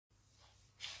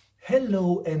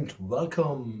Hello and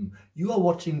welcome. You are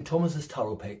watching Thomas's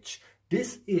Tarot page.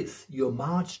 This is your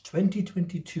March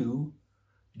 2022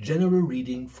 general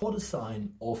reading for the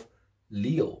sign of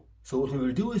Leo. So what we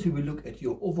will do is we will look at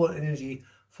your overall energy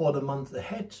for the month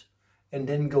ahead and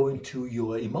then go into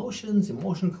your emotions,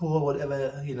 emotional core,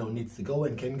 whatever needs to go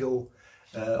and can go,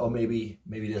 or maybe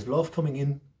there's love coming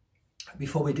in,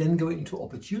 before we then go into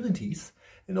opportunities.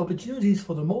 And opportunities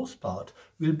for the most part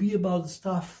will be about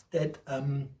stuff that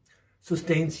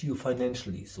sustains you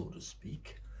financially, so to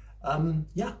speak.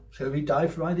 Yeah, shall we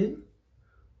dive right in?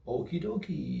 Okie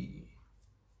dokie.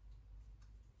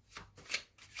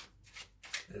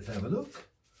 Let's have a look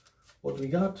what we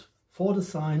got for the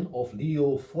sign of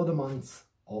Leo for the month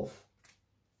of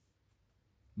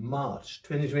March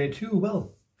 2022.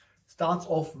 Well, starts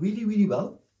off really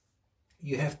well.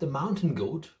 You have the mountain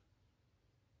goat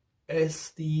as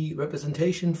the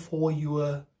representation for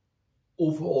your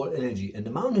overall energy. And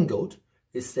the mountain goat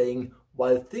is saying,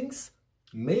 while things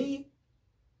may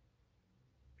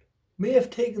have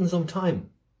taken some time,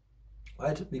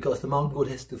 right? Because the mountain goat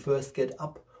has to first get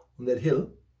up on that hill.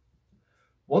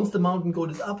 Once the mountain goat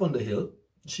is up on the hill,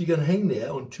 she can hang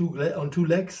there on two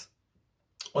legs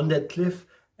on that cliff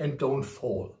and don't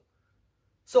fall.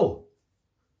 So,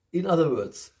 in other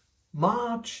words,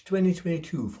 March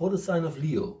 2022 for the sign of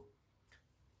Leo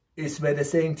is where they're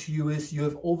saying to you is you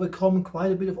have overcome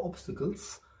quite a bit of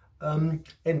obstacles, and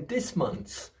this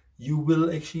month you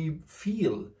will actually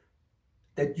feel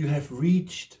that you have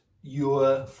reached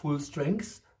your full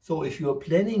strength. So if you're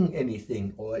planning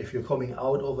anything or if you're coming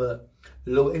out of a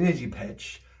low energy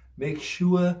patch, make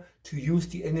sure to use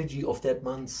the energy of that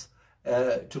month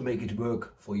to make it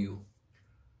work for you.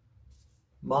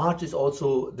 March is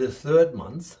also the third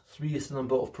month. 3 is the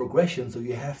number of progression, so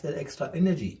you have that extra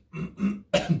energy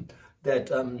that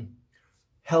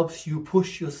helps you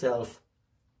push yourself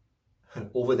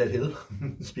over that hill,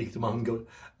 speak to mountain goat,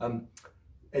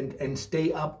 and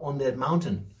stay up on that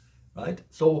mountain, right?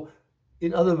 So,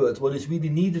 in other words, what is really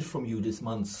needed from you this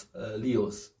month,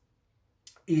 Leos,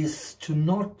 is to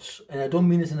not, and I don't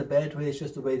mean this in a bad way, it's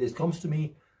just the way this comes to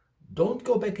me, don't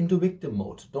go back into victim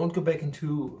mode. Don't go back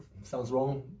into, sounds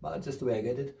wrong, but just the way I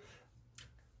get it.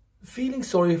 Feeling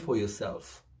sorry for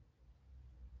yourself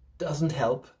doesn't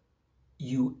help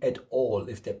you at all,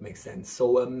 if that makes sense.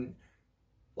 So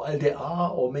while there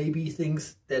are or maybe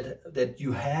things that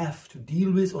you have to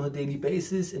deal with on a daily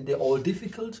basis and they're all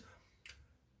difficult,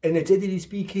 energetically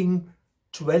speaking,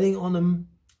 dwelling on them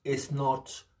is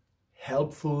not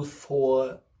helpful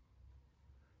for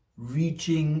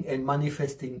reaching and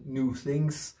manifesting new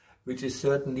things, which is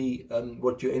certainly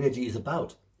what your energy is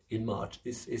about in March,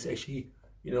 is actually,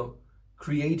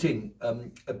 creating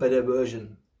a better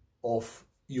version of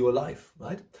your life,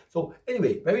 right? So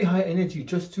anyway, very high energy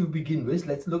just to begin with.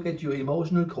 Let's look at your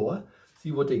emotional core,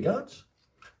 see what they got.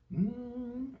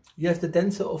 You have the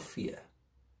Dancer of Fear.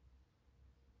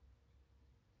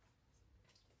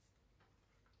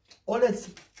 Or that's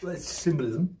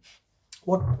symbolism.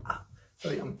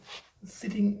 Sorry, I'm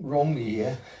sitting wrongly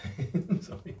here.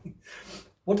 Sorry.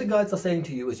 What the guides are saying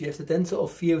to you is you have the Dancer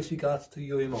of Fear with regards to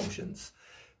your emotions.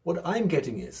 What I'm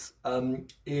getting is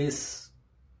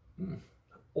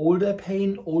older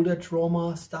pain, older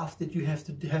trauma, stuff that you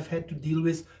have had to deal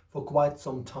with for quite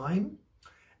some time.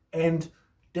 And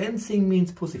dancing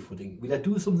means pussyfooting. Will I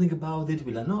do something about it?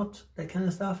 Will I not? That kind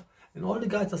of stuff. And all the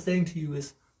guides are saying to you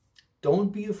is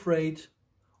don't be afraid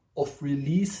of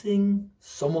releasing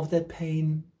some of that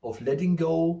pain, of letting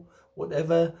go,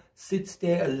 whatever sits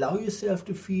there. Allow yourself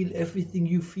to feel everything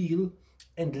you feel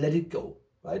and let it go,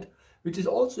 right? Which is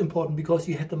also important because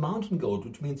you had the mountain goat,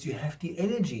 which means you have the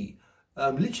energy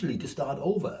literally to start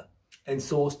over. And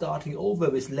so starting over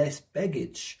with less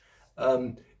baggage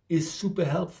is super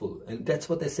helpful. And that's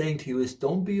what they're saying to you is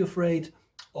don't be afraid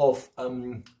of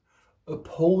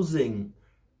opposing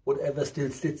whatever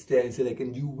still sits there and say like,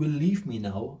 and you will leave me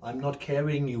now. I'm not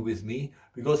carrying you with me,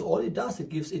 because all it does, it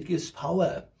gives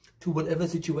power to whatever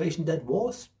situation that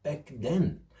was back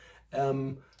then.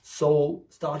 So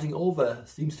starting over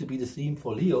seems to be the theme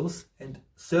for Leos, and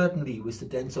certainly with the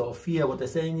Dancer of Fear, what they're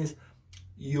saying is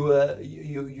you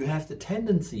have the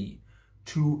tendency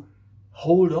to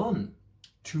hold on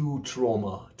to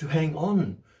trauma, to hang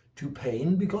on to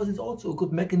pain, because it's also a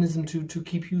good mechanism to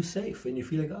keep you safe when you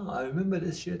feel like, oh, I remember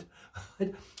this shit.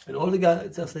 And all the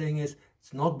guys are saying is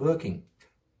it's not working.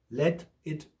 Let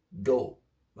it go,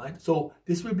 right? So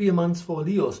this will be a month for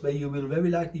Leos where you will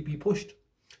very likely be pushed,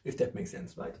 if that makes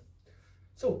sense, right?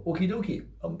 So, okie dokie.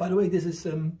 By the way, this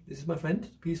is my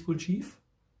friend, Peaceful Chief.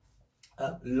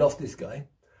 Love this guy.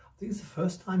 I think it's the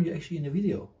first time you're actually in a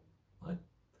video, right?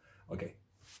 Okay.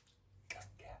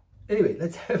 anyway,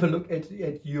 let's have a look at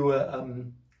your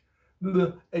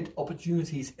at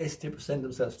opportunities as they present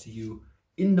themselves to you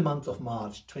in the month of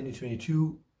March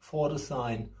 2022 for the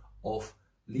sign of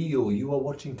Leo. You are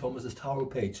watching Thomas's Tarot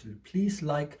page. Please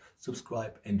like,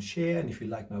 subscribe and share. And if you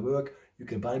like my work, you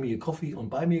can buy me a coffee on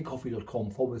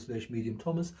buymeacoffee.com/Medium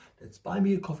Thomas. That's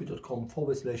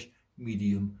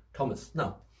buymeacoffee.com/Medium Thomas.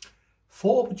 Now,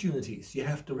 for opportunities, you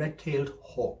have the red-tailed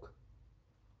hawk.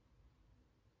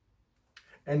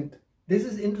 And this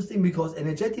is interesting because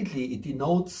energetically it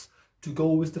denotes to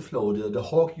go with the flow. The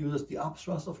hawk uses the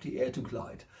upthrust of the air to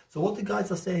glide. So what the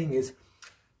guides are saying is,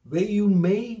 where you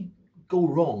may go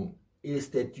wrong is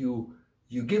that you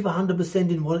give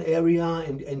 100% in one area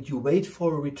and you wait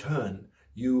for a return.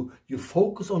 You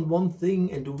focus on one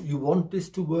thing and you want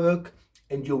this to work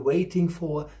and you're waiting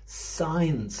for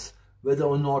signs whether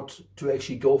or not to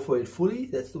actually go for it fully.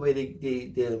 That's the way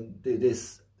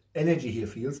this energy here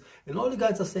feels. And all the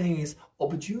guides are saying is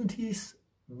opportunities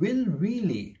will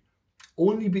really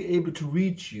only be able to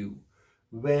reach you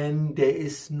when there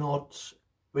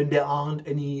aren't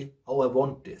any, oh, I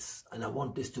want this and I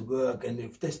want this to work, and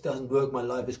if this doesn't work, my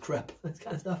life is crap, that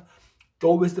kind of stuff.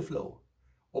 Go with the flow.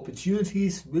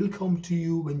 Opportunities will come to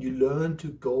you when you learn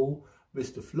to go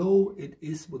with the flow. It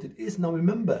is what it is. Now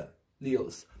remember,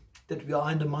 Leos, that we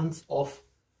are in the month of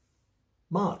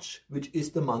March, which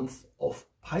is the month of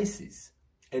Pisces.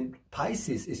 And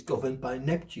Pisces is governed by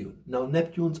Neptune. Now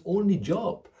Neptune's only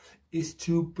job is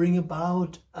to bring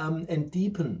about and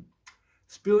deepen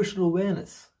spiritual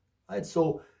awareness, right?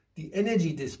 So the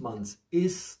energy this month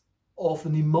is of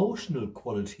an emotional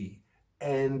quality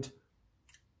and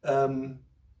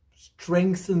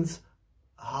strengthens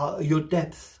your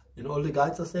depth. And all the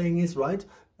guides are saying is, right,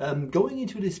 going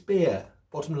into despair,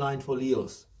 bottom line for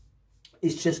Leos,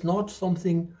 is just not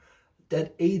something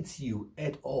that aids you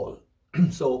at all.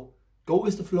 So go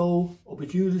with the flow.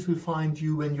 Opportunities will find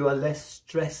you when you are less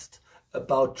stressed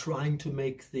about trying to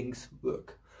make things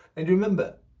work. And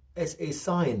remember, as a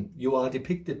sign, you are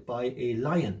depicted by a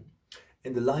lion,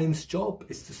 and the lion's job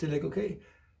is to say, like, okay,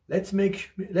 let's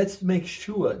make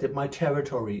sure that my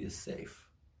territory is safe,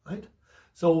 right?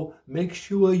 So make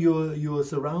sure your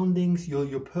surroundings,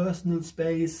 your personal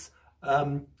space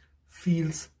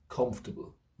feels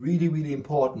comfortable. Really, really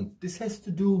important. This has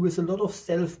to do with a lot of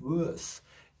self-worth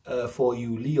for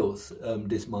you Leos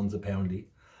this month, apparently,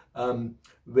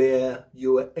 where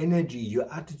your energy, your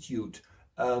attitude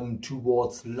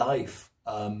towards life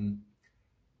can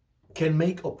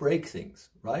make or break things,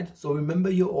 right? So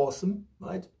remember, you're awesome,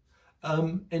 right?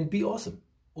 And be awesome.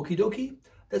 Okie dokie.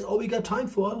 That's all we got time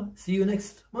for. See you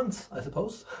next month, I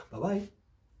suppose. Bye-bye.